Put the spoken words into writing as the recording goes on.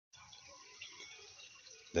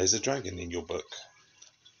There's a Dragon in Your Book,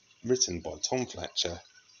 written by Tom Fletcher,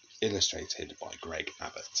 illustrated by Greg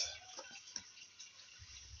Abbott.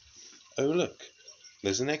 Oh look,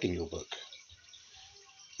 there's an egg in your book.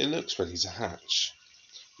 It looks ready to hatch.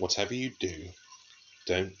 Whatever you do,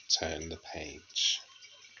 don't turn the page.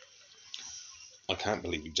 I can't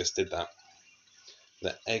believe you just did that.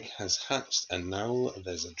 The egg has hatched and now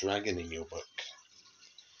there's a dragon in your book.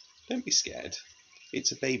 Don't be scared.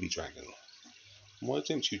 It's a baby dragon. Why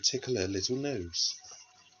don't you tickle her little nose?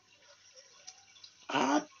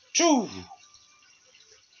 Achoo!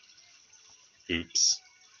 Oops.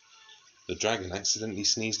 The dragon accidentally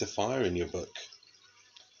sneezed a fire in your book.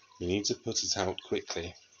 You need to put it out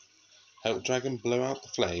quickly. Help dragon blow out the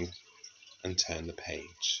flame and turn the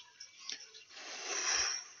page.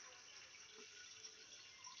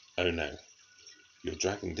 Oh no, your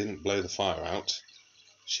dragon didn't blow the fire out.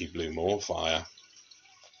 She blew more fire.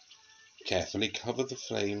 Carefully cover the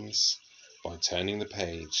flames by turning the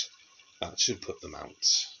page. That should put them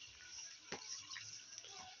out.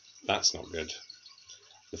 That's not good.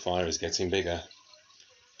 The fire is getting bigger.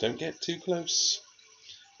 Don't get too close.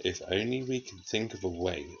 If only we could think of a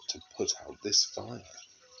way to put out this fire.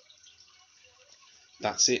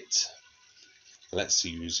 That's it. Let's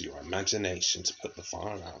use your imagination to put the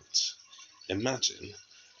fire out. Imagine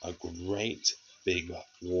a great big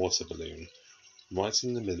water balloon right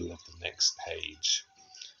in the middle of the next page.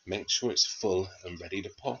 Make sure it's full and ready to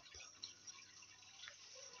pop.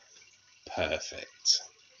 Perfect.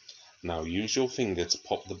 Now use your finger to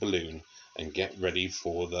pop the balloon and get ready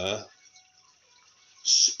for the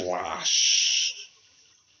splash.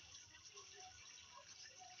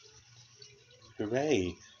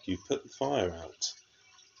 Hooray! You put the fire out.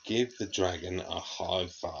 Give the dragon a high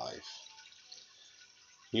five.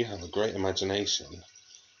 You have a great imagination,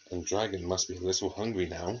 and dragon must be a little hungry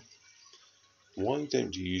now. Why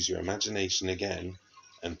don't you use your imagination again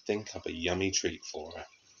and think up a yummy treat for her?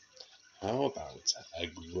 How about a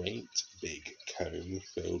great big cone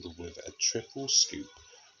filled with a triple scoop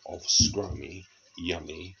of scrummy,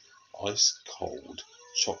 yummy, ice cold,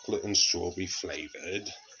 chocolate and strawberry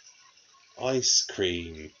flavoured ice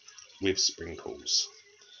cream with sprinkles.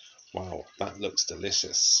 Wow, that looks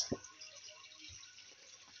delicious.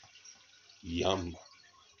 Yum.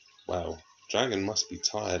 Well, dragon must be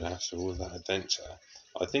tired after all that adventure.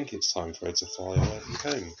 I think it's time for her to fly away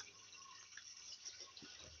home.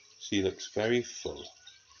 She looks very full.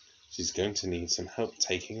 She's going to need some help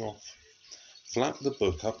taking off. Flap the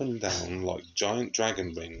book up and down like giant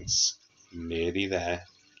dragon wings. Nearly there.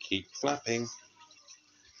 Keep flapping.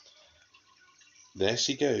 There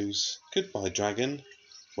she goes. Goodbye, dragon.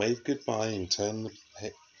 Wave goodbye and turn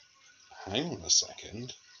the Hang on a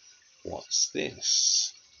second. What's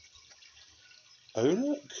this? Oh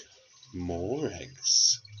look, more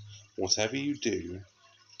eggs. Whatever you do,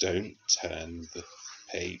 don't turn the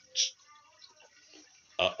page.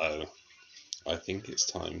 Uh-oh. I think it's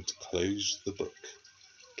time to close the book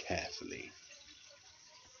carefully.